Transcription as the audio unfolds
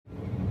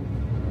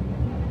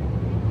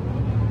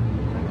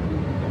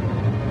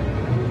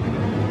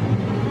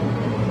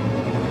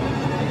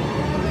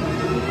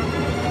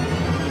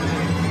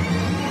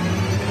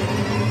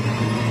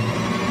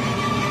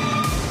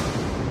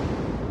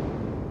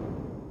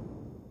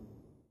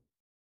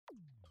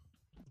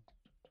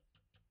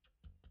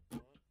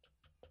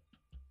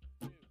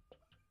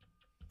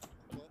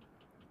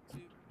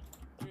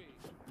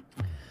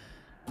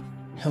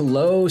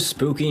Hello,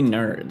 spooky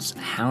nerds.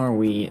 How are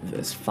we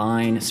this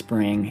fine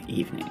spring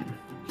evening?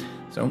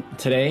 So,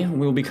 today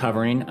we'll be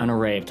covering an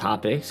array of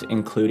topics,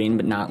 including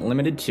but not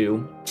limited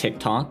to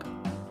TikTok,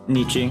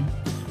 Nietzsche,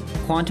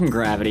 quantum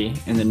gravity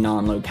and the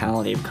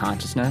non-locality of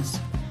consciousness,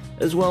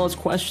 as well as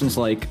questions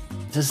like,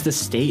 does the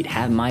state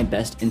have my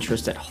best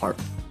interest at heart?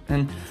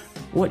 And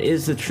what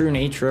is the true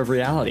nature of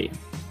reality?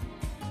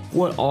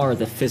 What are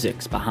the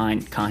physics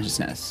behind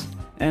consciousness?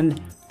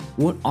 And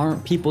what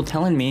aren't people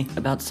telling me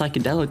about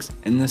psychedelics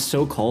and the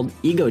so-called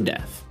ego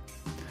death?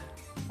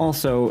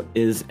 Also,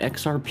 is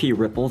XRP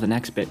Ripple the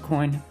next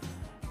Bitcoin?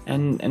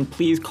 And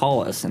please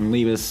call us and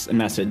leave us a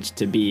message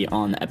to be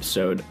on the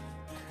episode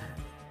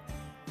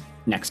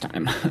next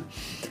time.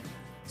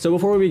 So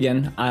before we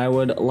begin, I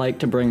would like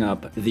to bring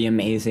up the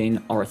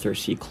amazing Arthur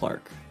C.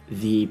 Clarke,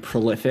 the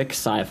prolific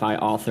sci-fi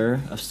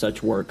author of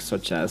such works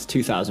such as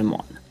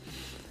 2001.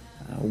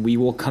 We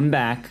will come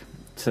back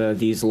to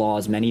these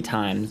laws many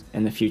times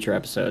in the future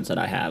episodes that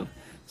I have.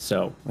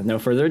 So, with no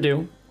further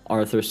ado,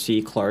 Arthur C.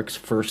 Clarke's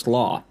first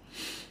law.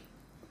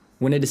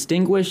 When a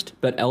distinguished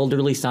but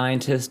elderly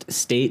scientist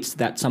states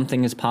that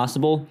something is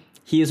possible,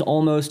 he is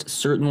almost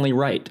certainly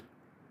right.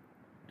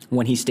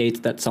 When he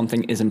states that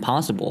something is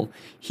impossible,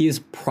 he is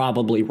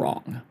probably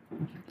wrong.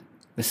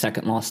 The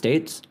second law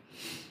states,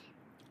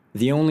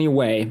 the only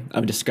way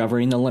of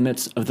discovering the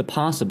limits of the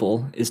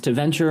possible is to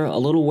venture a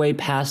little way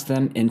past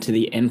them into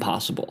the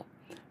impossible.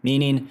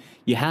 Meaning,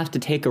 you have to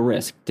take a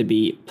risk to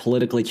be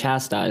politically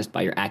chastised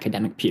by your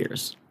academic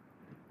peers.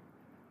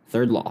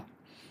 Third law.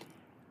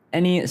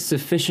 Any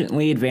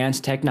sufficiently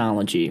advanced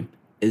technology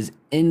is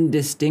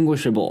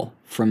indistinguishable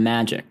from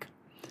magic.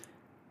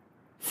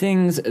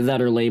 Things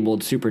that are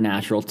labeled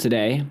supernatural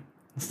today,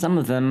 some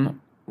of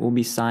them will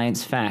be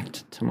science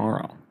fact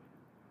tomorrow.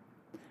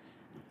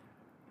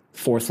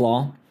 Fourth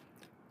law.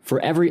 For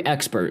every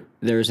expert,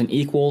 there is an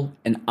equal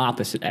and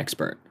opposite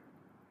expert.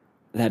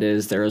 That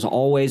is, there is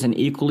always an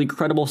equally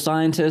credible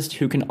scientist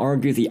who can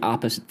argue the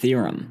opposite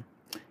theorem.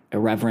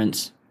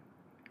 Irreverence,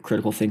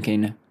 critical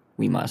thinking,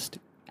 we must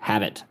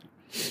have it.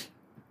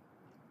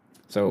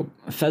 So,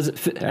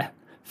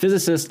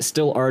 physicists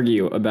still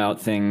argue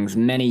about things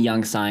many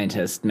young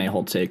scientists may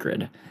hold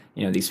sacred.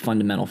 You know, these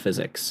fundamental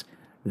physics,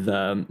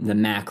 the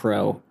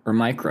macro or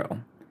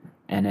micro.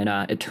 And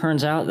it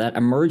turns out that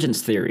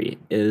emergence theory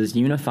is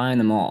unifying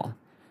them all.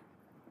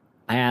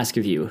 I ask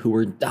of you, who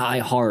are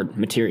die-hard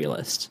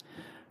materialists,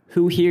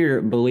 who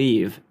here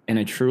believe in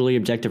a truly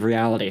objective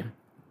reality,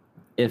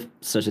 if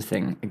such a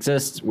thing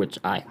exists, which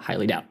I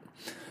highly doubt.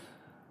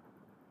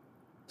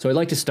 So I'd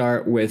like to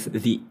start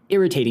with the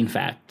irritating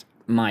fact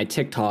my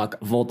TikTok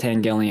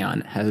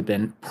Voltangelion has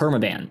been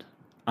permabanned.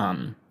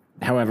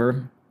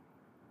 However,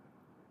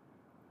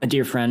 a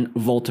dear friend,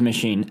 Volta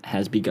Machine,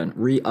 has begun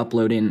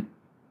re-uploading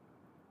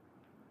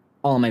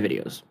all of my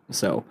videos.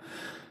 So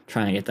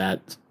trying to get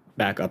that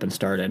back up and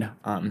started.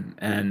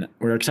 And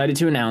we're excited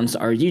to announce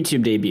our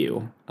YouTube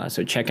debut.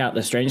 So check out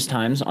The Strangest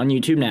Times on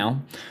YouTube now.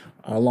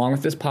 Along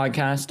with this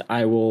podcast,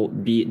 I will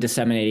be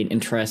disseminating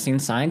interesting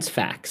science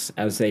facts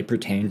as they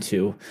pertain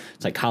to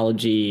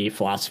psychology,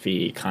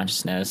 philosophy,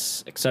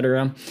 consciousness,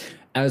 etc.,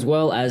 as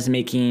well as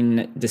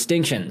making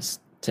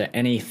distinctions to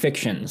any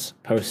fictions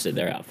posted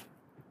thereof.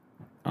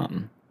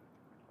 So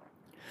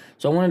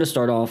I wanted to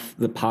start off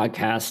the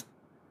podcast,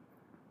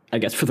 I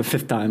guess for the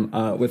fifth time,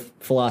 with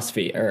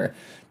philosophy, or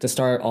to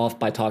start off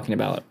by talking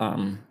about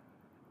one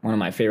of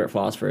my favorite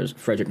philosophers,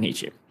 Friedrich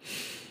Nietzsche.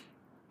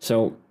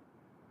 So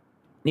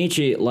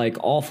Nietzsche, like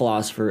all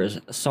philosophers,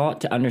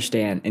 sought to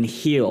understand and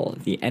heal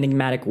the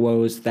enigmatic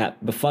woes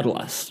that befuddle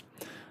us.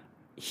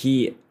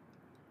 He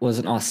was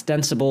an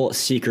ostensible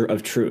seeker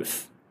of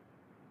truth.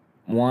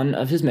 One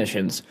of his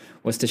missions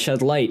was to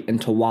shed light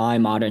into why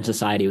modern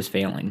society was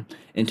failing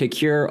and to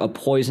cure a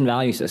poisoned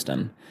value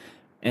system.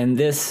 And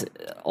this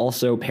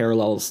also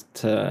parallels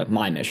to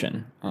my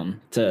mission,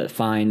 to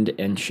find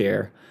and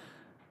share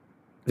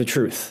the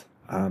truth,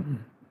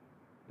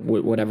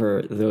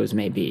 whatever those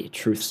may be,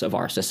 truths of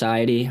our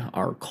society,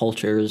 our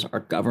cultures,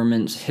 our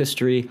governments,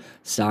 history,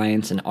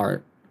 science, and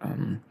art.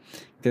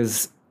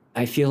 Because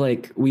I feel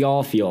like we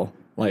all feel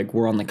like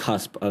we're on the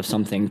cusp of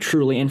something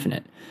truly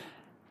infinite,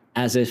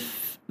 as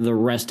if the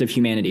rest of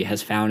humanity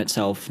has found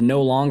itself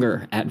no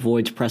longer at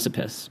void's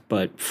precipice,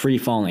 but free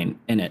falling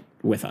in it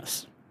with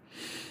us.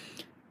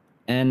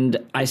 And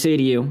I say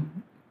to you,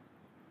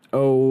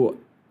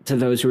 to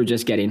those who are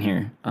just getting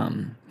here,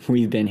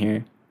 we've been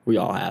here, we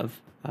all have.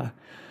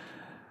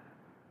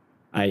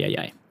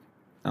 I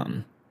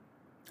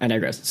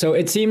digress. So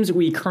it seems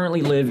we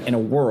currently live in a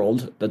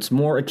world that's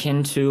more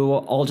akin to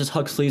Aldous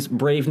Huxley's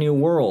Brave New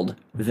World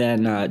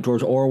than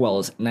George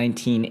Orwell's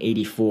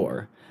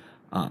 1984.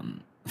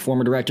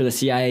 Former director of the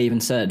CIA even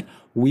said,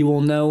 "We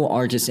will know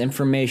our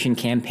disinformation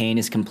campaign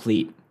is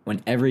complete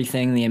when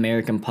everything the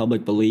American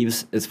public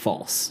believes is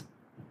false."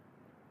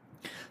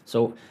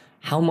 So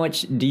how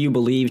much do you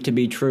believe to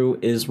be true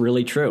is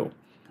really true?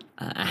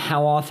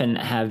 How often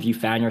have you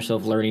found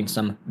yourself learning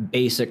some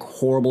basic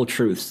horrible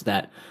truths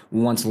that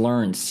once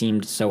learned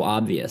seemed so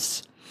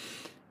obvious?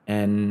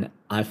 And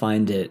I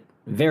find it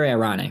very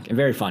ironic and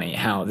very funny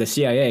how the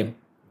CIA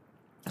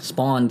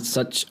spawned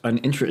such an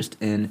interest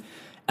in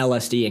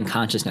LSD and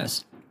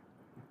consciousness.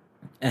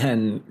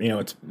 And,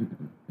 it's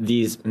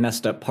these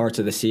messed up parts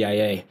of the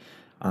CIA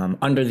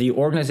under the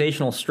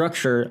organizational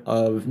structure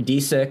of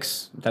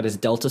D6, that is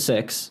Delta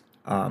 6,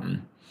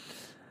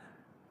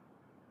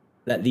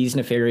 that these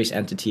nefarious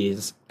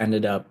entities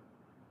ended up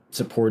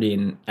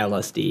supporting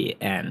LSD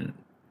and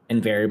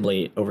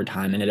invariably over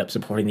time ended up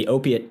supporting the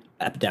opiate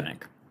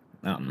epidemic.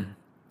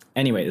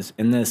 Anyways,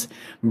 in this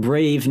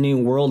brave new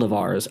world of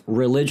ours,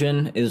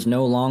 religion is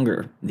no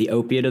longer the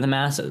opiate of the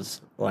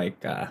masses,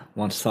 like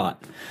once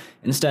thought.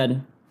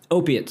 Instead,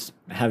 opiates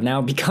have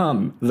now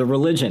become the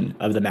religion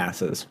of the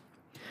masses.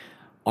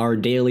 Our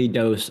daily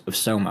dose of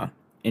soma,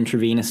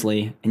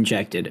 intravenously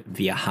injected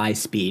via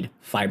high-speed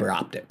fiber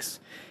optics,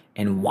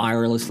 and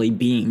wirelessly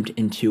beamed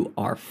into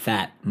our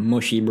fat,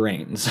 mushy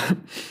brains.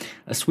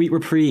 A sweet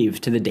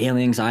reprieve to the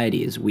daily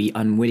anxieties we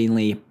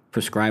unwittingly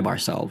prescribe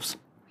ourselves.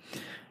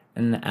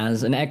 And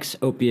as an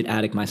ex-opiate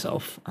addict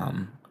myself,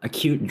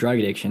 acute drug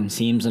addiction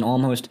seems an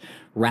almost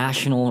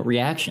rational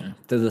reaction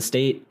to the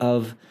state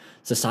of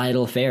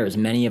societal affairs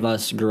many of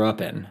us grew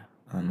up in.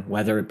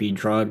 Whether it be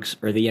drugs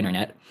or the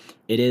internet,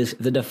 it is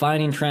the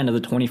defining trend of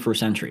the 21st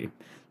century.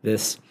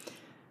 This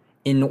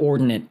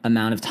inordinate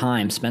amount of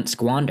time spent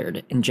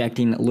squandered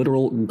injecting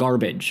literal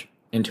garbage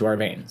into our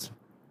veins.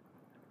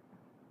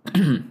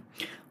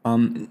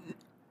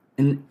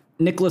 And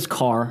Nicholas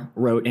Carr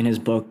wrote in his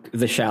book,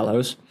 The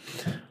Shallows,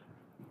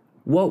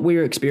 what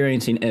we're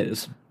experiencing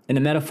is, in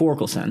a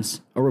metaphorical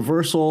sense, a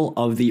reversal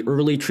of the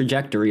early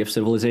trajectory of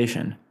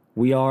civilization.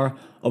 We are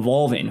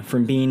evolving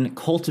from being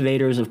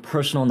cultivators of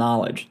personal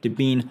knowledge to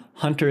being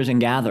hunters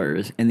and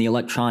gatherers in the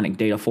electronic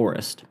data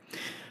forest,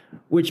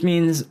 which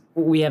means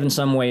we have in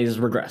some ways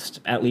regressed,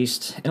 at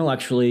least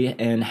intellectually,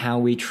 in how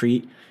we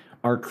treat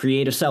our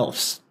creative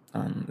selves.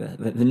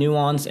 The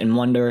nuance and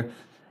wonder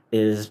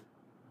is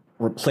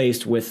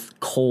replaced with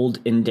cold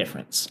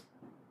indifference.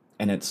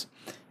 And it's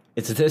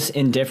this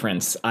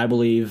indifference I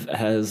believe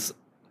is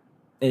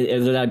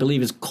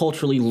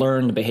culturally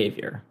learned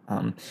behavior.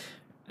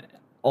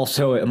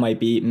 Also, it might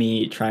be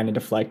me trying to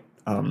deflect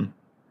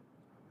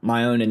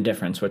my own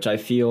indifference, which I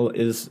feel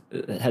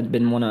had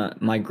been one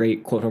of my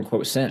great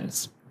quote-unquote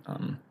sins.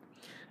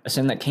 A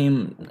sin that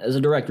came as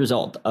a direct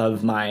result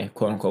of my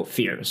quote-unquote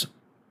fears.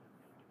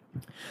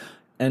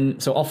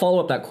 And so I'll follow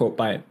up that quote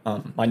by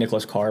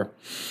Nicholas Carr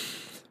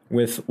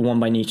with one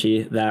by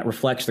Nietzsche that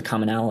reflects the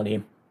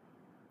commonality.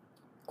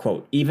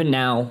 Quote, even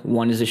now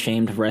one is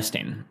ashamed of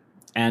resting,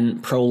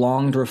 and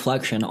prolonged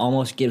reflection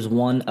almost gives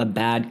one a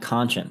bad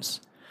conscience.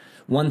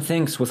 One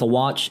thinks with a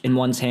watch in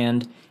one's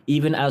hand,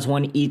 even as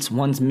one eats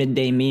one's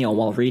midday meal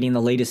while reading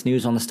the latest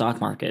news on the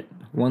stock market.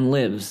 One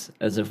lives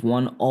as if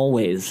one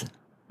always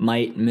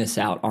might miss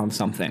out on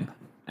something,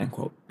 end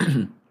quote.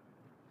 And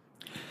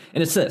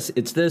it's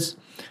this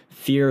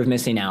fear of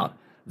missing out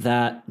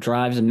that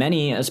drives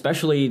many,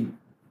 especially,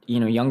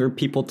 younger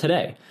people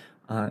today.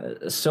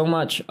 So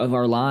much of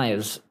our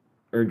lives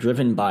are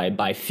driven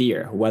by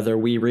fear, whether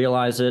we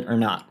realize it or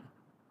not.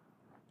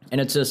 And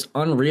it's this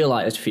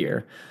unrealized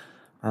fear.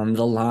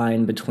 The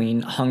line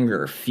between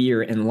hunger,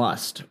 fear, and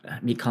lust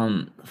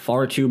become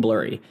far too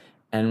blurry,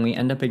 and we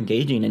end up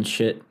engaging in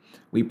shit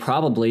we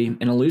probably,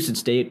 in a lucid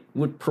state,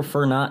 would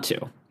prefer not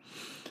to.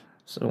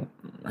 So,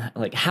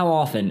 how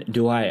often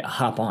do I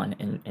hop on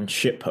and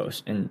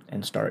shitpost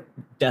and start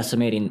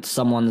decimating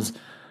somebody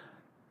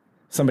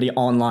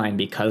online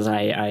because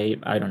I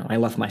don't know, I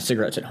left my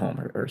cigarettes at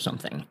home or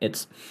something.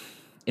 It's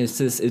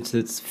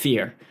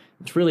fear.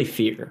 It's really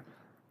fear.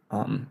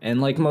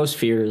 And like most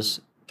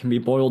fears, can be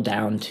boiled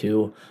down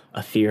to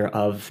a fear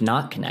of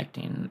not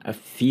connecting, a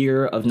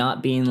fear of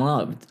not being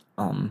loved.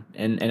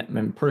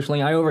 And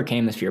personally, I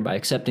overcame this fear by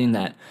accepting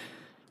that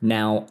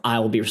now I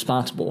will be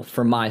responsible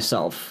for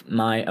myself,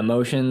 my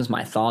emotions,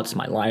 my thoughts,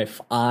 my life.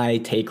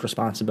 I take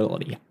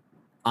responsibility.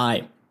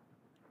 I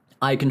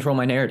control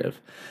my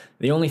narrative.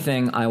 The only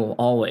thing I will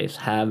always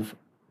have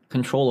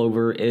control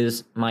over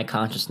is my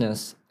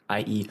consciousness,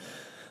 i.e.,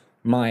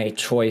 my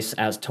choice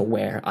as to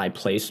where I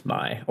place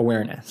my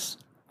awareness.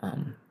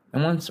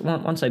 And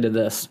once I did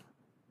this,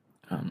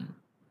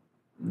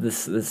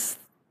 this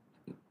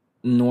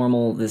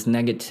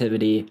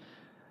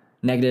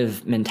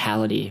negative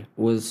mentality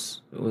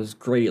was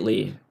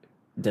greatly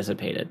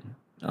dissipated.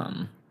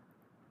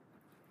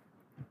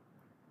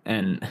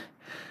 And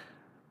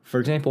for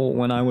example,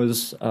 when I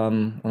was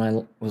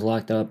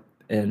locked up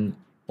in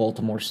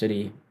Baltimore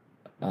City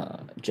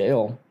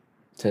jail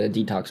to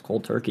detox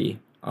cold turkey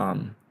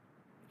for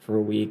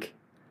a week,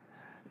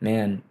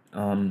 man.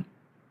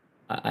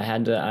 I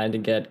had to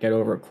get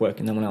over it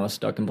quick, and then when I was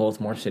stuck in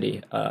Baltimore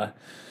City at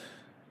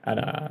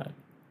a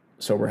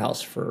sober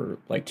house for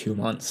 2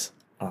 months,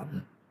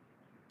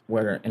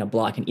 where in a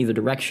block in either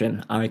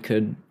direction I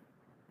could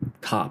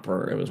cop,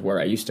 or it was where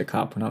I used to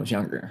cop when I was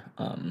younger.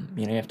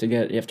 You have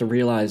to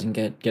realize and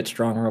get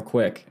strong real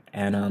quick,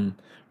 and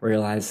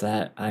realize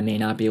that I may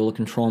not be able to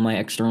control my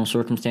external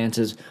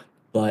circumstances,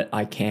 but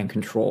I can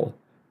control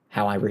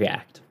how I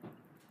react.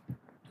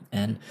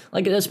 And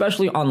like,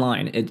 especially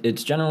online,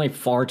 it's generally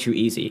far too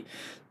easy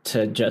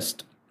to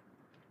just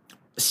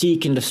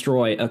seek and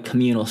destroy a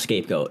communal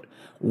scapegoat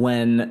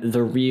when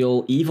the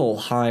real evil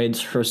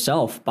hides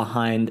herself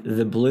behind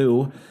the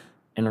blue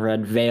and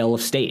red veil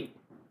of state.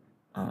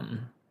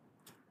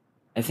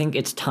 I think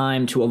it's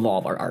time to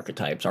evolve our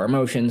archetypes, our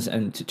emotions,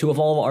 and to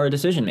evolve our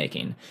decision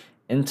making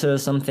into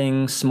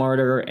something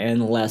smarter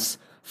and less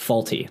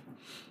faulty.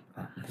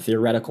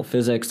 Theoretical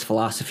physics,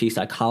 philosophy,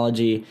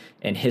 psychology,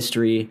 and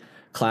history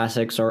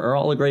classics are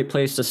all a great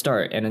place to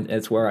start, and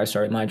it's where I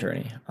started my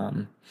journey.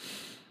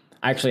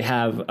 I actually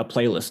have a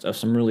playlist of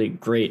some really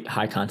great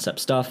high concept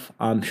stuff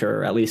I'm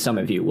sure at least some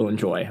of you will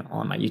enjoy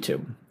on my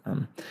YouTube.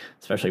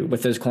 Especially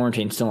with this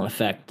quarantine still in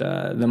effect,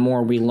 the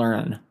more we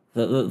learn,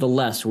 the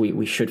less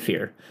we should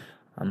fear.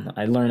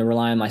 I learned to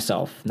rely on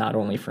myself, not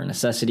only for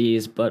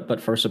necessities, but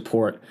for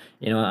support.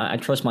 I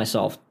trust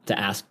myself to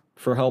ask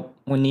for help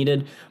when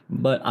needed,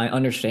 but I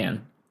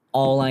understand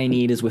all I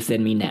need is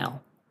within me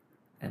now.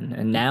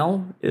 And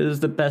now is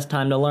the best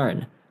time to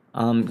learn,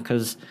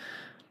 because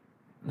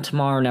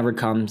tomorrow never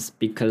comes,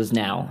 because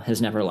now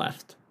has never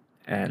left.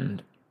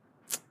 And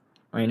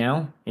right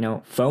now,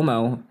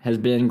 FOMO has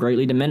been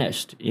greatly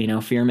diminished,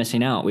 fear of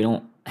missing out. We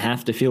don't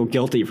have to feel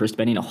guilty for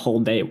spending a whole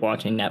day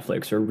watching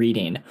Netflix or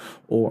reading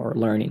or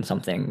learning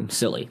something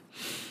silly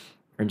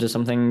or just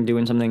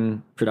doing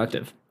something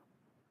productive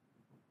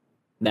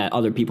that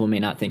other people may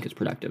not think is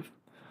productive.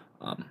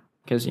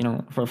 Because,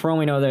 for all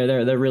we know,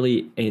 there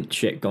really ain't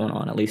shit going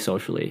on, at least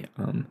socially.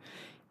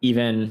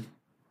 Even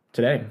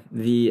today,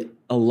 the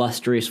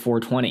illustrious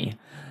 420,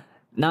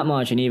 not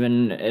much. And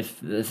even if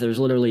there's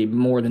literally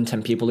more than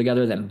 10 people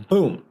together, then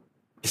boom,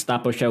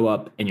 Gestapo show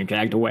up and you're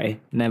dragged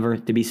away, never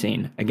to be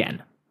seen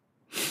again.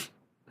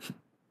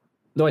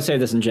 Though I say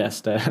this in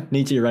jest,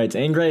 Nietzsche writes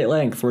in great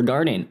length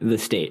regarding the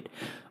state.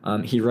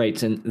 He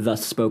writes in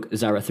Thus Spoke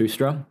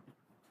Zarathustra,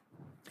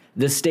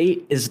 "The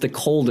state is the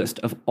coldest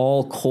of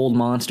all cold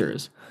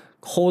monsters.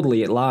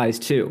 Coldly it lies,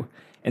 too,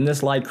 and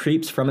this lie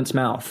creeps from its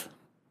mouth.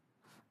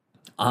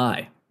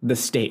 I, the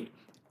state,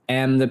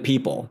 am the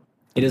people.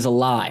 It is a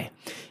lie.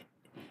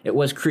 It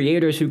was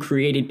creators who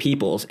created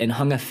peoples and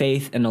hung a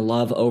faith and a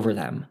love over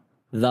them.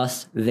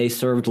 Thus they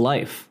served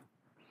life.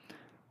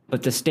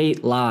 But the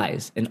state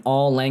lies in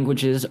all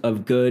languages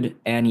of good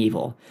and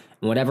evil.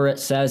 And whatever it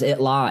says,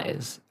 it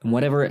lies. And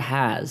whatever it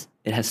has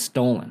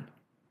stolen.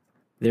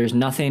 There's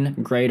nothing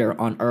greater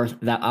on earth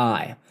that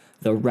I,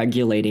 the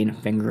regulating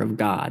finger of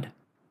God.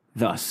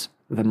 Thus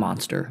the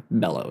monster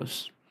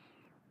bellows."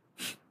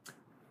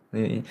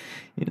 He's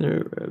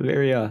a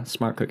very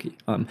smart cookie.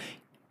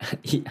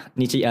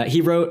 Nietzsche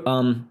he wrote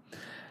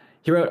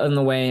in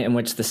the way in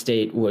which the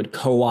state would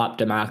co-opt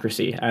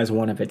democracy as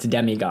one of its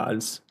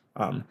demigods.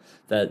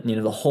 That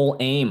the whole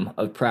aim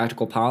of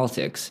practical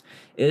politics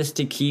is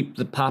to keep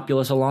the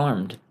populace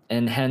alarmed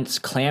and hence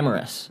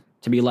clamorous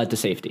to be led to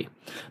safety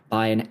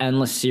by an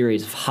endless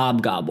series of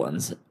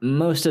hobgoblins,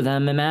 most of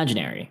them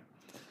imaginary.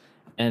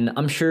 And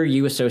I'm sure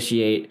you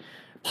associate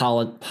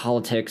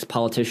politics,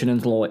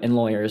 politicians, and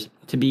lawyers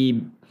to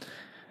be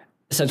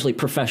essentially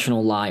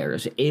professional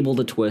liars, able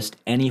to twist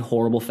any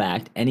horrible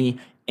fact, any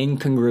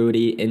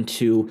incongruity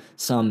into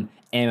some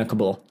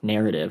amicable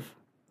narrative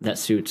that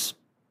suits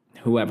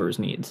whoever's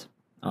needs.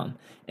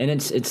 And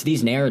it's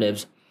these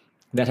narratives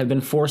that have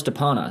been forced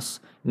upon us,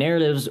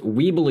 narratives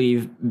we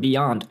believe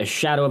beyond a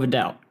shadow of a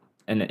doubt.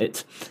 And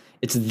it's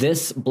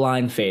this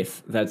blind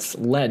faith that's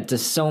led to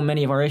so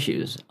many of our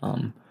issues.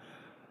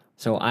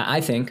 So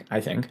I think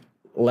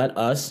let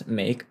us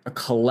make a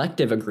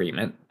collective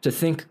agreement to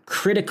think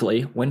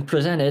critically when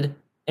presented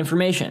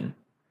information,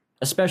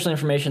 especially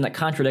information that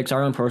contradicts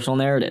our own personal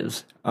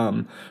narratives.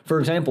 For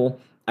example,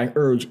 I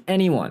urge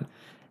anyone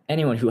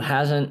who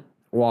hasn't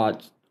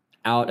watched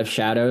Out of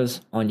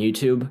Shadows on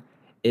YouTube,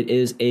 it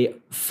is a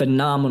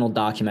phenomenal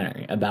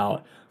documentary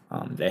about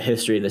the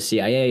history of the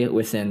CIA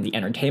within the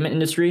entertainment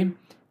industry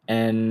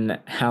and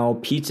how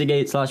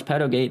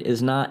Pizzagate/Pedogate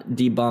is not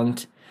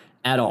debunked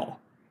at all.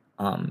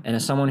 And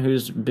as someone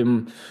who's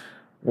been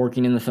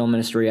working in the film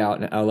industry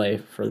out in LA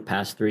for the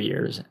past 3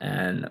 years,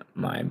 and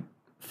my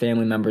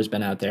family member's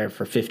been out there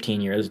for 15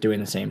 years doing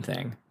the same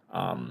thing,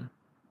 and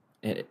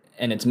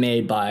it's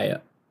made by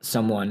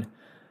someone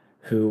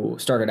who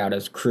started out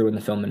as crew in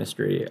the film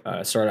industry,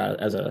 started out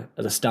as a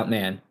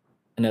stuntman,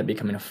 ended up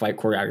becoming a fight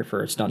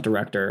choreographer, stunt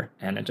director,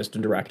 and just a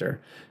director.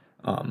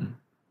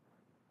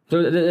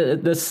 So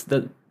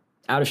the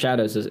Out of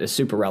Shadows is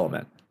super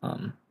relevant.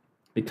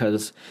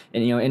 Because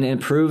it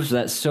proves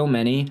that so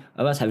many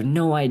of us have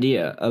no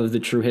idea of the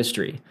true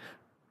history,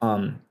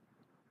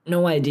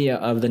 no idea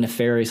of the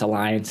nefarious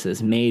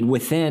alliances made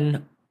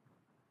within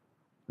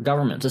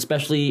governments,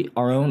 especially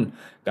our own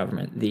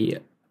government, the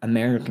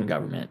American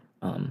government.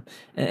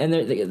 And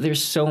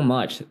there's so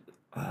much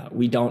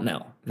we don't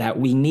know that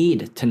we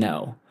need to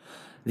know.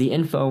 The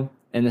info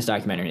in this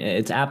documentary,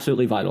 it's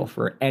absolutely vital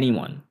for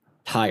anyone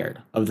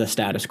tired of the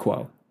status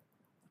quo.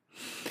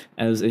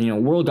 as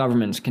world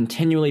governments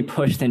continually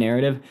push the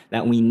narrative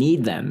that we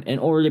need them in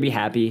order to be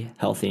happy,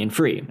 healthy, and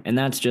free, and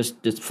that's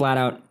just flat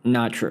out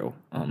not true.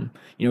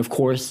 Of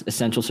course,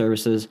 essential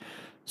services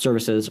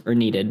are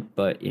needed,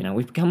 but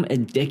we've become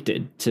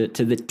addicted to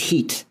the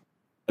teat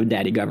of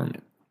daddy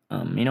government.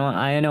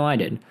 I know I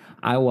did.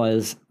 I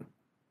was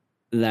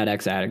that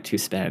ex-addict who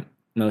spent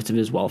most of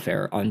his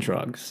welfare on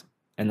drugs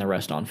and the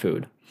rest on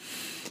food.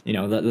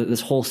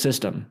 This whole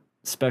system,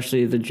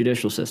 especially the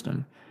judicial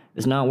system,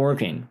 is not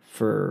working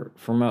for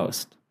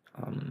most.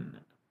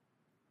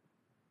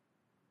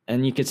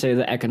 And you could say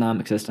the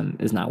economic system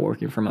is not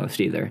working for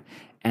most either.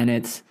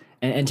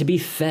 And to be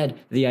fed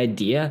the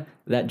idea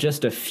that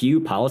just a few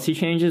policy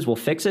changes will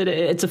fix it,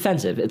 it's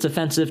offensive. It's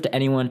offensive to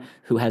anyone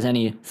who has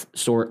any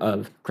sort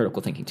of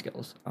critical thinking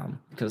skills.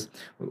 Because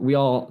we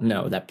all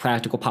know that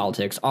practical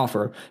politics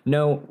offer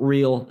no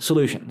real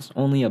solutions,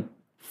 only a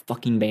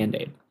fucking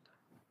Band-Aid.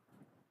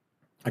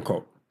 I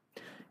quote,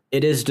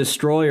 "It is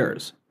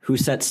destroyers who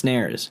set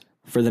snares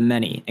for the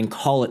many and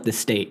call it the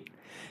state.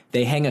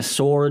 They hang a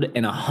sword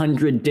and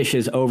 100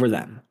 dishes over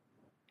them.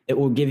 It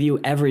will give you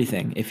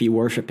everything if you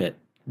worship it,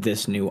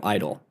 this new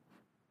idol."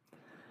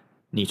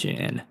 Nietzsche,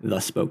 and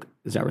thus spoke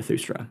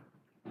Zarathustra.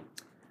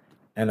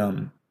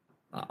 And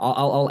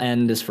I'll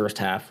end this first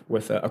half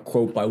with a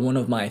quote by one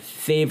of my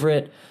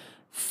favorite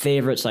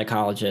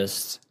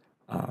psychologists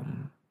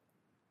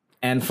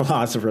and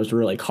philosophers,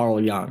 really,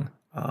 Carl Jung.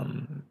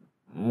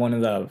 One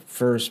of the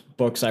first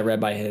books I read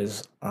by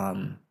his,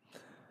 Man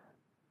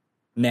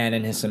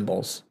and His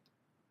Symbols.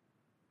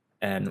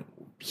 And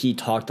he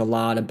talked a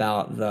lot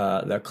about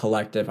the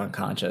collective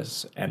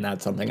unconscious, and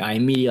that's something I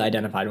immediately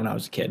identified when I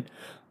was a kid.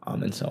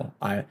 And so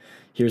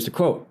here's the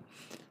quote: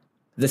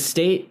 "The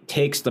state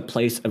takes the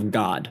place of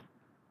God.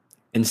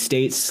 In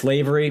state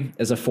slavery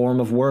is a form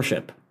of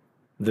worship.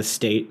 The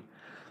state,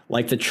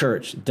 like the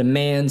church,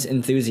 demands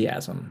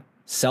enthusiasm,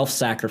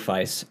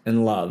 self-sacrifice,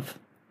 and love.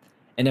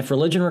 And if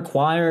religion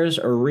requires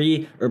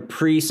or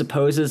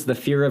presupposes the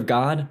fear of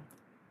God,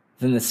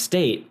 then the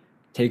state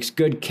takes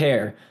good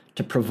care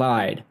to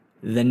provide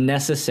the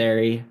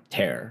necessary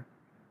terror."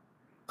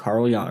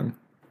 Carl Jung,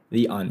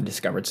 The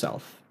Undiscovered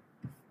Self.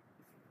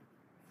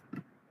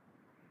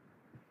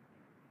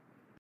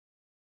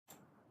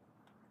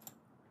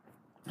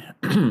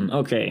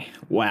 Okay,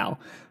 wow.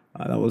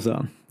 That was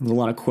a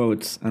lot of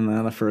quotes in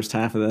the first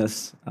half of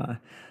this.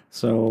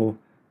 So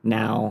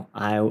now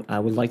I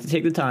would like to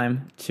take the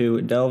time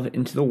to delve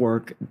into the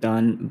work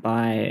done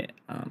by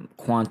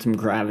quantum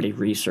gravity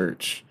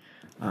research.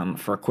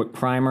 For a quick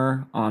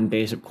primer on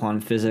basic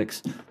quantum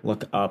physics,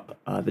 look up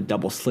the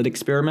double slit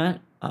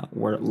experiment,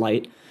 where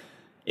light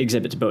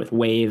exhibits both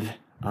wave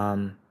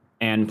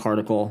and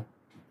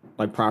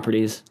particle-like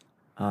properties,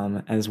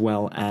 as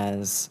well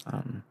as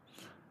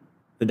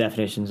the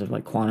definitions of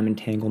quantum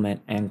entanglement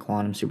and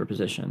quantum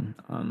superposition.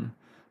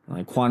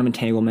 Quantum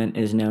entanglement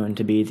is known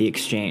to be the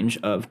exchange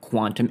of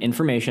quantum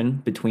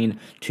information between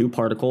two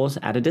particles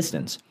at a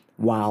distance,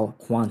 while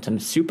quantum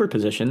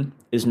superposition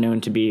is known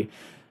to be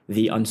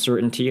the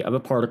uncertainty of a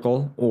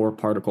particle or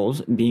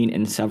particles being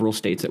in several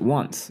states at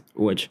once,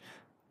 which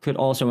could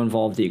also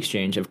involve the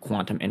exchange of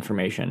quantum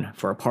information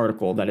for a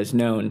particle that is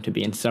known to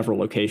be in several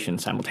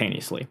locations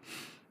simultaneously.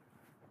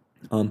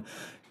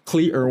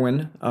 Clee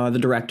Irwin, the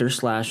director /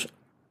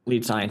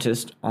 lead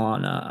scientist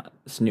on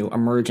this new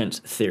emergence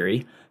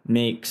theory,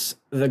 takes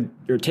the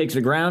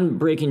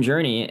groundbreaking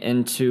journey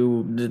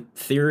into the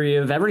theory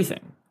of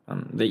everything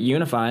that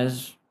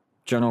unifies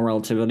general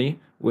relativity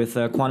with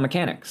quantum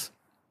mechanics.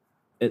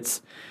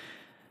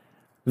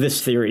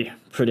 This theory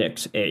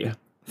predicts a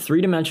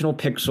three-dimensional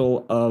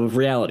pixel of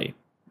reality,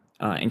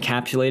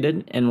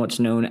 encapsulated in what's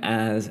known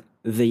as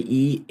the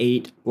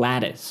E8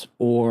 lattice,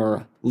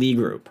 or Lie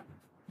group.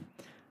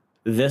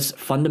 This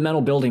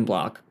fundamental building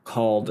block,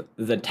 called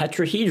the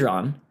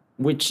tetrahedron,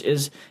 which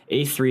is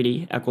a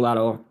 3D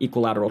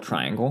equilateral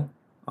triangle,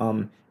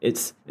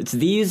 it's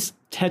these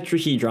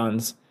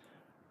tetrahedrons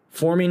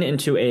forming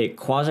into a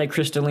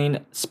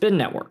quasi-crystalline spin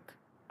network,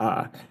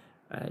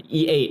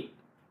 E8,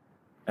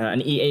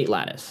 an E8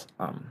 lattice.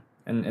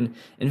 And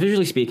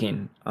visually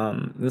speaking,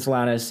 this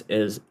lattice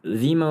is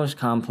the most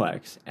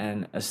complex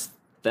and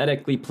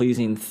aesthetically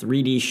pleasing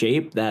 3D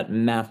shape that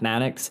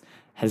mathematics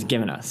has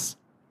given us.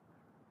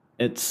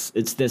 It's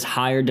this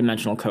higher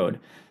dimensional code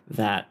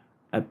that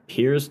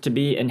appears to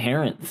be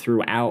inherent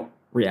throughout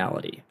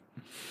reality.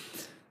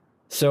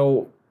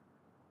 So,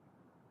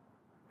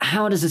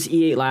 how does this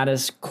E8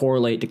 lattice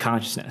correlate to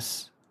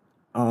consciousness?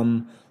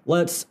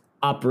 Let's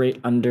operate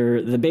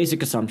under the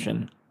basic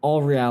assumption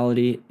all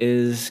reality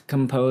is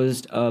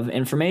composed of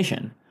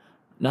information.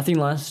 Nothing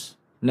less,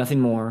 nothing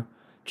more,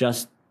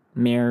 just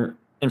mere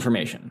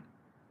information.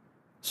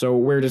 So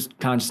where does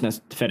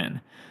consciousness fit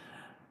in?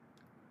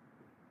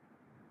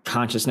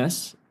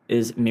 Consciousness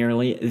is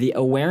merely the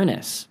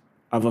awareness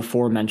of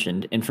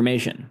aforementioned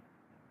information.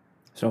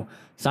 So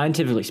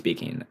scientifically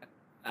speaking,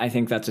 I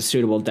think that's a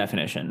suitable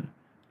definition.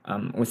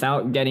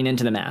 Without getting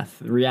into the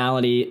math,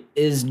 reality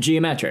is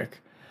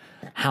geometric.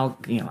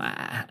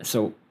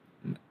 So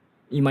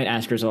you might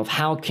ask yourself,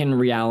 how can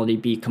reality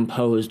be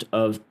composed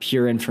of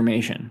pure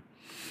information?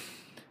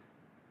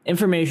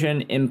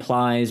 Information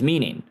implies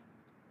meaning.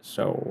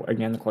 So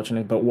again, the question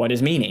is, but what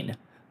is meaning?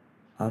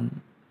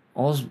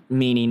 All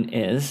meaning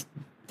is,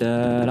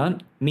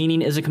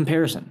 meaning is a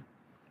comparison.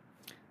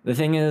 The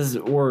thing is,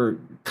 we're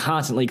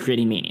constantly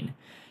creating meaning,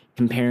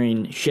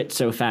 comparing shit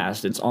so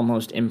fast it's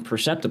almost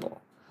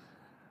imperceptible.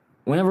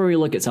 Whenever we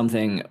look at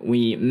something,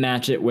 we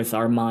match it with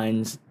our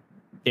mind's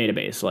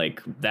database,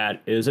 like,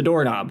 that is a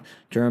doorknob.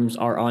 Germs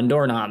are on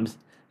doorknobs.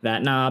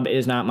 That knob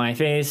is not my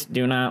face.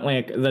 Do not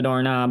lick the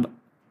doorknob.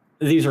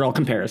 These are all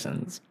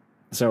comparisons.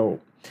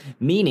 So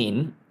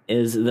meaning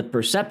is the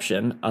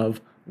perception of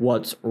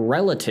what's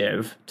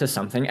relative to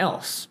something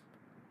else.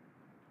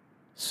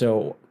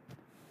 So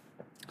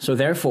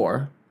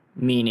therefore,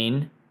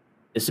 meaning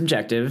is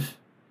subjective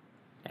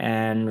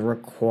and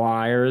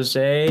requires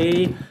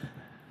a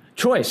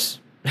choice.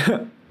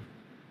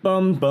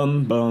 Bum,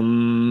 bum,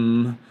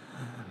 bum.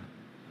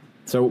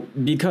 So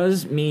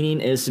because meaning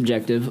is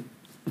subjective,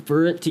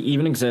 for it to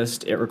even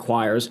exist, it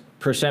requires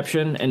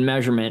perception and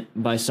measurement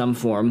by some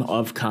form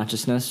of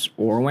consciousness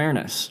or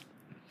awareness.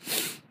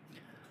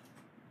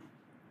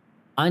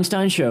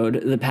 Einstein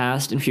showed the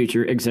past and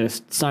future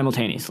exist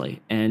simultaneously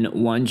in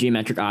one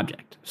geometric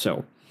object.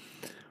 So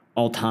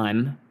all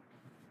time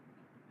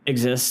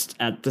exists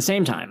at the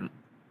same time.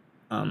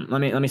 Let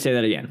me say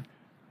that again.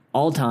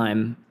 All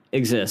time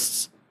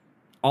exists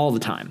all the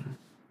time.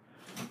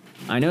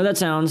 I know that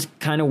sounds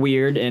kind of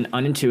weird and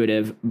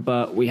unintuitive,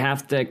 but we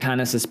have to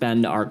kind of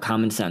suspend our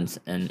common sense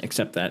and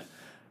accept that,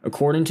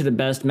 according to the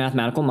best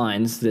mathematical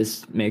minds,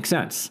 this makes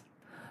sense.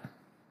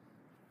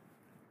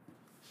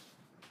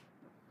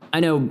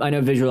 I know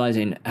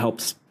visualizing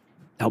helps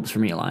for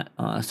me a lot.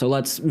 So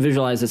let's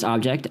visualize this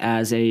object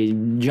as a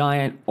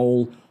giant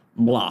old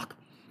block.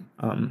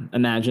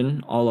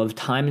 Imagine all of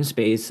time and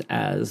space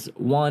as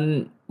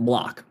one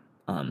block.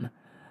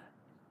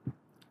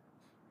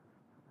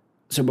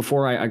 So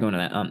before I go into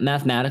that,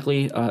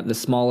 mathematically, the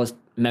smallest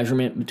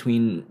measurement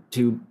between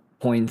 2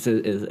 points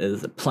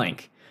is a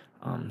Planck.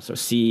 So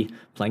see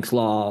Planck's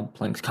law,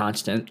 Planck's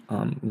constant.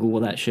 Google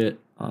that shit.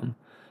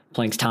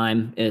 Planck's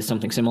time is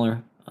something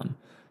similar.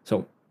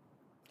 So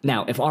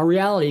now, if our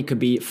reality could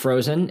be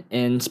frozen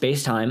in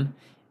space-time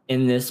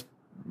in this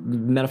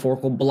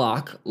metaphorical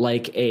block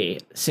like a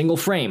single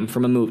frame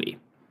from a movie,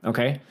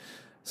 okay?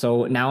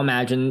 So now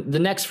imagine the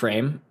next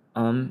frame.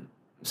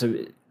 So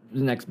the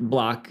next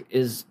block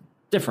is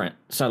different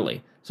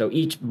subtly. So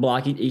each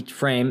block, each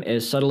frame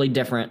is subtly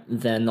different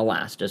than the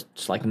last, just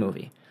like a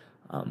movie.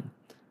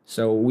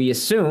 So we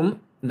assume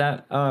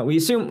that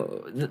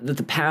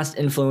the past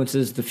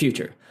influences the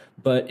future,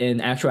 but in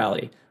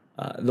actuality,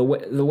 the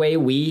way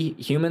we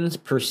humans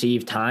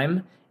perceive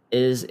time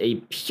is a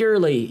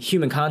purely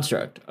human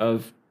construct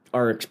of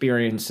our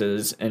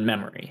experiences and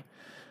memory.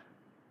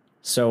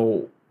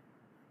 So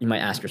you might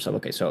ask yourself,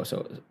 okay, so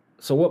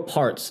what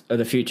parts of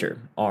the future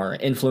are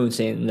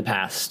influencing the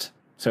past,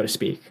 so to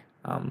speak?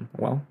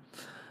 Well,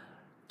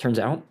 turns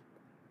out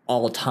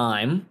all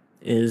time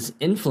is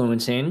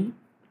influencing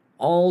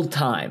all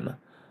time,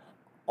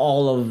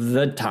 all of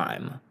the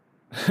time.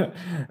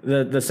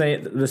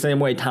 the same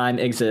way time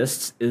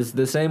exists is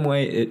the same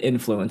way it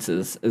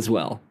influences as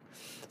well.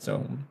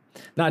 So,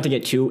 not to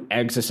get too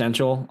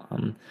existential,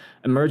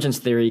 emergence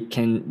theory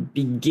can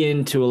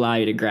begin to allow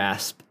you to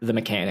grasp the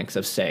mechanics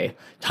of, say,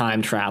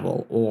 time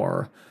travel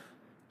or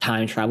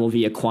time travel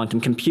via quantum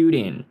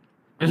computing.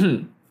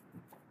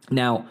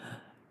 Now,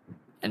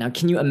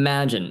 can you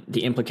imagine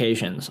the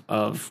implications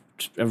of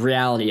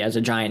reality as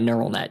a giant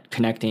neural net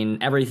connecting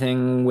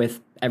everything with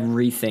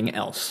everything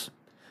else?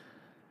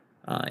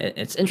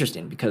 It's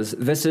interesting because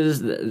this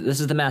is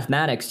the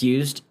mathematics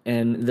used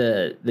in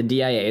the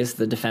DIA's,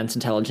 the Defense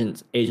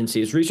Intelligence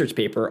Agency's research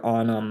paper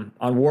on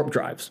warp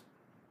drives,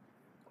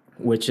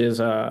 which is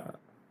I'll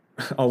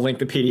link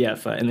the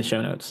PDF in the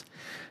show notes.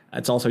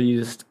 It's also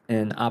used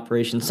in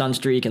Operation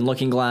Sunstreak and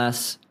Looking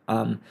Glass.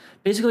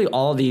 Basically,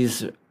 all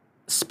these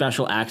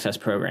special access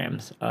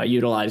programs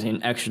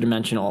utilizing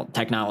extra-dimensional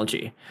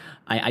technology.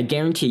 I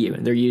guarantee you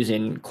they're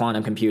using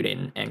quantum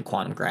computing and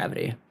quantum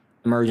gravity,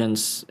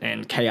 emergence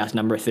and chaos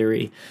number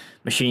theory,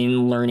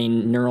 machine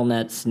learning, neural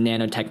nets,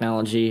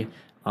 nanotechnology,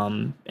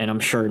 and I'm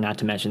sure not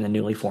to mention the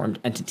newly formed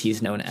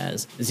entities known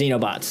as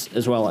xenobots,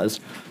 as well as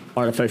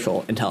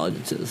artificial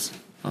intelligences.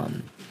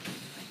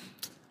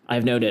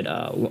 I've noted,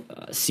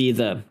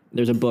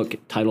 there's a book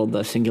titled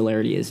The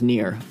Singularity is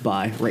Near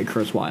by Ray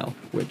Kurzweil,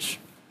 which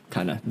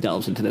kind of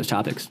delves into those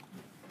topics.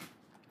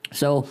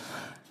 So,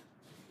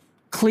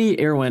 Clee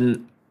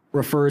Irwin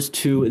refers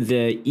to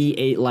the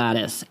E8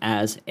 lattice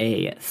as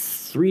a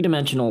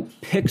three-dimensional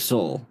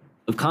pixel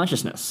of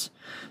consciousness.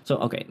 So,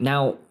 okay,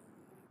 now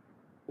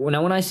when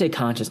I say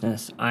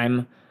consciousness,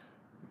 I'm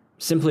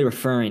simply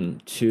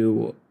referring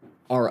to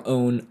our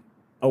own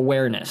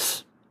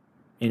awareness,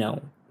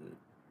 the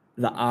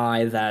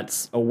I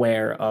that's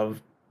aware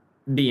of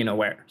being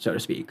aware, so to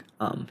speak.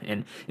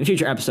 And in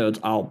future episodes,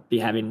 I'll be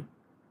having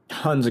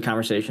tons of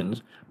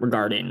conversations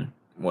regarding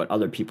what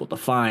other people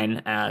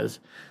define as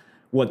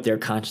what their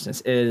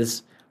consciousness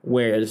is,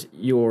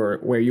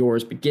 where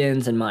yours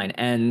begins and mine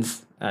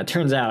ends.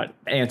 Turns out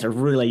the answer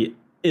really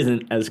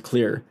isn't as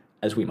clear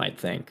as we might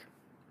think.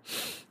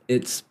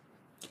 It's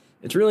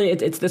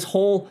this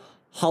whole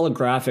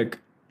holographic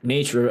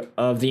nature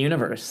of the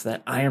universe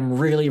that I am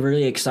really,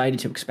 really excited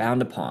to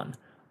expound upon.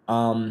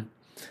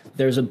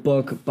 There's a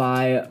book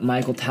by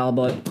Michael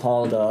Talbot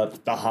called The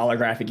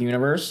Holographic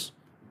Universe,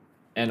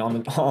 and on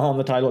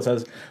the title it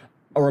says,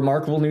 "A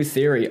remarkable new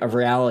theory of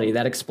reality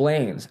that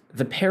explains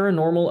the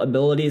paranormal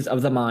abilities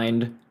of the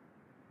mind,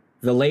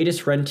 the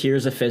latest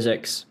frontiers of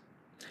physics,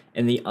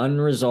 and the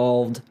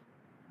unresolved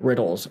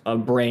riddles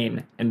of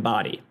brain and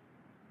body."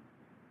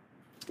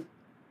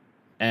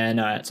 And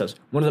it says,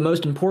 "One of the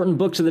most important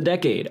books of the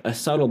decade, a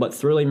subtle but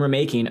thrilling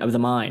remaking of the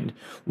mind.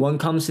 One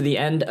comes to the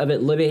end of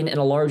it living in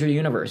a larger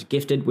universe,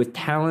 gifted with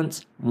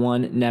talents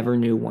one never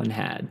knew one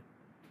had."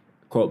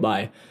 Quote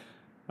by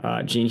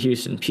Gene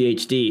Houston,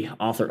 PhD,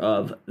 author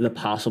of The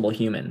Possible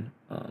Human.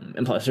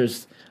 And plus,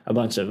 there's a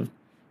bunch of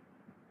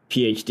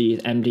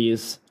PhDs,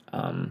 MDs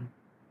on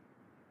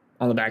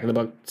the back of the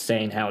book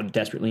saying how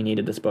desperately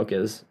needed this book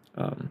is.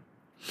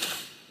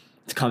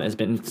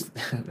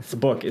 This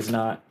book is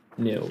not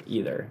new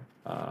either.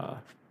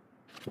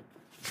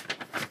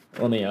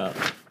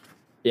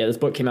 This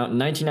book came out in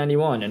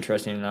 1991,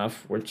 interesting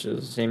enough, which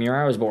is the same year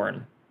I was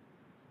born.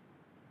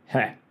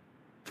 Heh.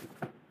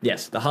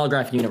 Yes, The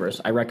Holographic Universe.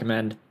 I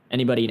recommend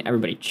anybody and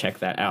everybody check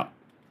that out.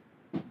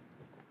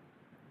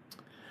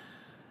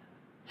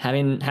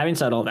 Having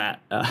said all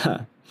that,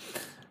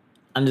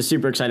 I'm just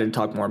super excited to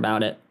talk more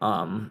about it.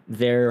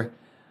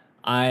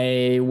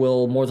 I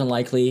will more than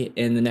likely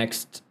in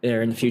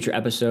the future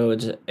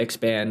episodes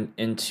expand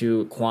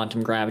into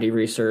quantum gravity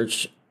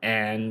research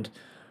and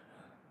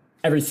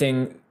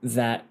everything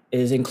that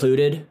is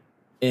included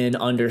in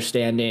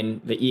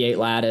understanding the E8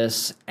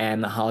 lattice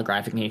and the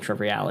holographic nature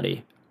of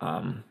reality.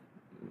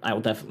 I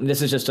will definitely.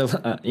 This is just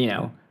a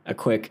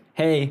quick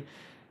hey,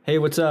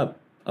 what's up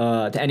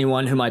to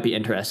anyone who might be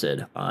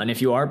interested. And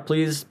if you are,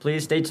 please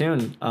stay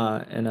tuned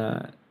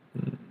and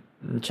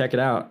check it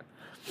out.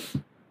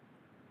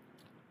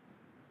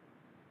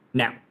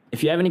 Now,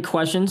 if you have any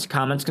questions,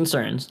 comments,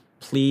 concerns,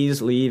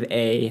 please leave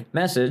a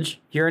message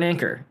here in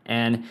Anchor,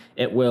 and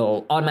it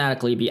will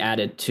automatically be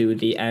added to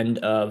the end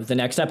of the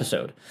next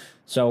episode.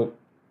 So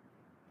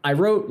I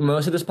wrote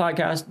most of this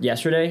podcast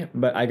yesterday,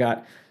 but I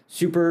got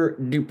super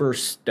duper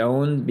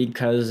stoned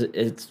because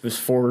it was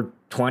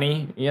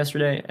 4:20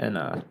 yesterday,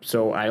 and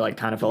so I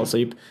kind of fell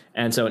asleep,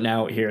 and so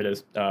now here it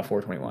is,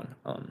 4:21.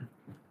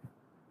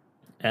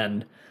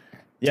 And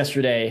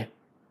yesterday,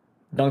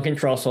 Duncan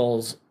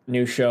Trussell's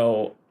new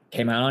show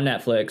came out on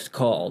Netflix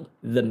called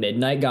The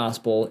Midnight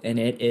Gospel, and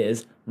it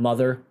is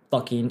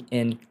motherfucking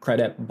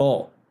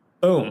incredible.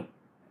 Boom.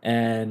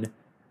 And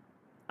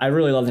I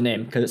really love the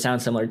name because it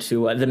sounds similar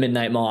to The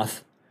Midnight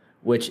Moth,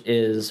 sounds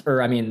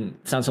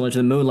similar to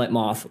the Moonlight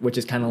Moth, which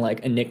is kind of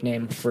like a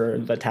nickname for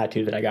the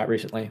tattoo that I got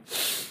recently.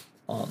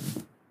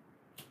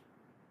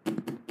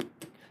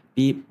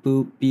 Beep,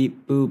 boop,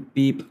 beep, boop,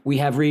 beep. We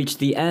have reached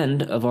the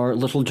end of our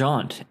little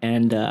jaunt,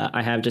 and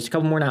I have just a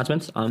couple more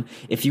announcements.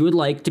 If you would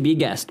like to be a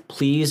guest,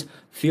 please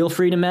feel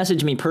free to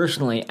message me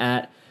personally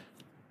at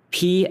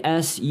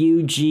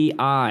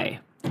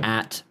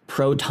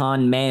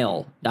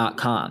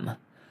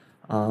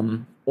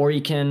psugi@protonmail.com. Or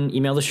you can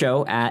email the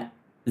show at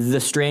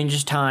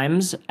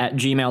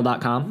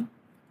thestrangesttimes@gmail.com.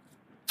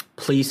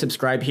 Please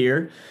subscribe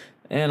here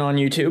and on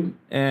YouTube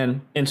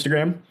and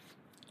Instagram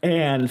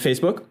and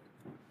Facebook.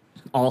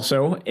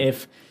 Also,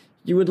 if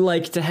you would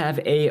like to have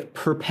a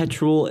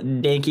perpetual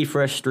danky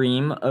fresh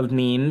stream of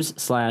memes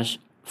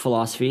 /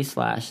 philosophy /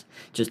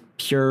 just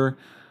pure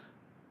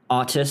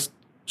autist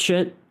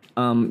shit,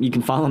 you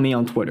can follow me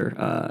on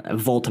Twitter,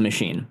 Volta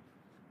Machine.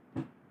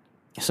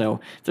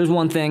 So if there's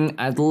one thing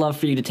I'd love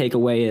for you to take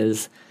away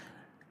is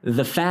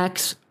the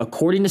facts,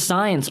 according to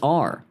science,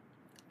 are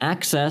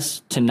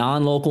access to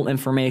non-local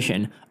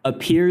information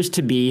appears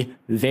to be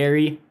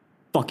very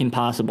fucking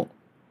possible.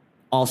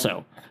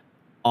 Also,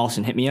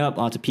 Austin, hit me up.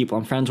 Lots of people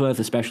I'm friends with,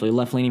 especially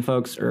left-leaning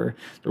folks, they're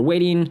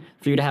waiting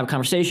for you to have a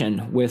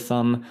conversation with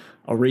a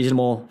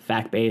reasonable,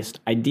 fact-based,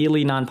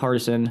 ideally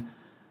nonpartisan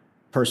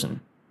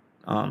person,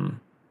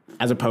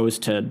 as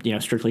opposed to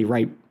strictly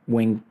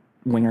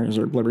right-wingers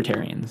or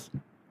libertarians.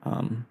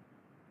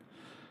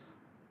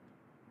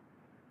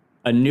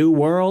 A new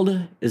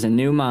world is a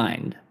new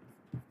mind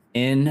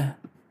in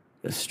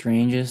the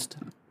strangest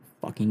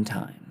fucking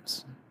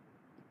times.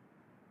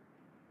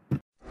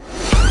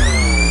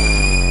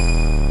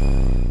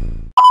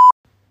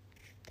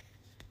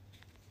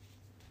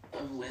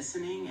 Of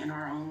listening in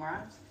our own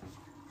lives?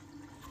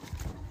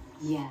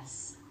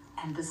 Yes.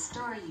 And the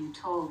story you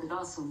told, it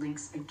also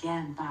links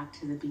again back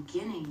to the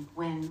beginning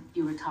when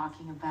you were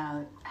talking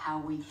about how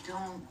we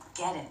don't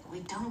get it. We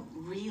don't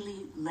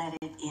really let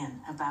it in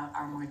about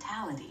our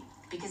mortality.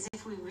 Because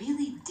if we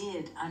really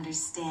did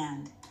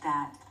understand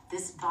that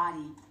this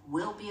body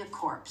will be a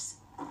corpse,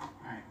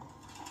 Right.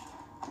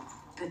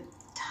 the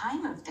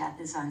time of death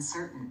is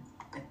uncertain,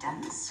 but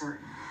death is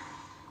certain.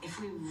 If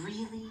we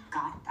really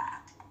got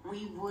that,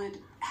 we would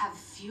have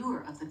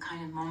fewer of the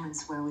kind of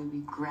moments where we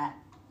regret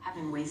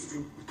having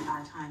wasted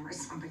our time or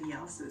somebody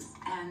else's.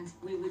 And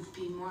we would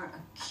be more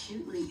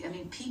acutely,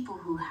 people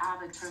who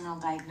have a terminal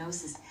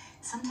diagnosis,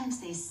 sometimes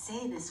they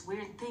say this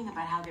weird thing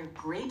about how they're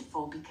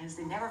grateful because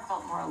they never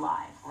felt more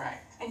alive.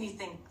 Right. And you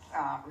think,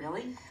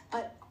 really?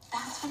 But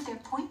that's what they're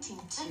pointing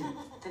to,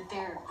 that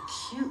they're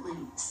acutely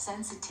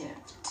sensitive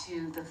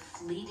to the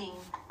fleeting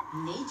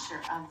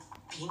nature of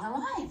being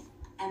alive.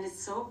 And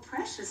it's so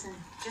precious, and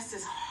just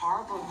as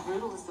horrible and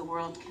brutal as the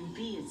world can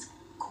be, it's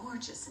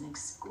gorgeous and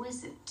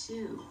exquisite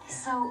too.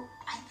 So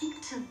I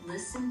think to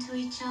listen to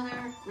each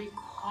other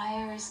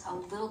requires a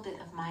little bit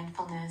of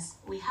mindfulness.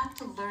 We have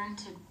to learn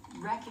to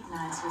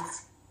recognize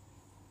what's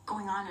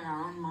going on in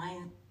our own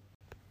mind.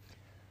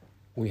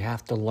 We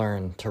have to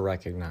learn to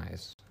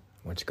recognize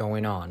what's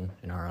going on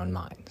in our own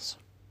minds.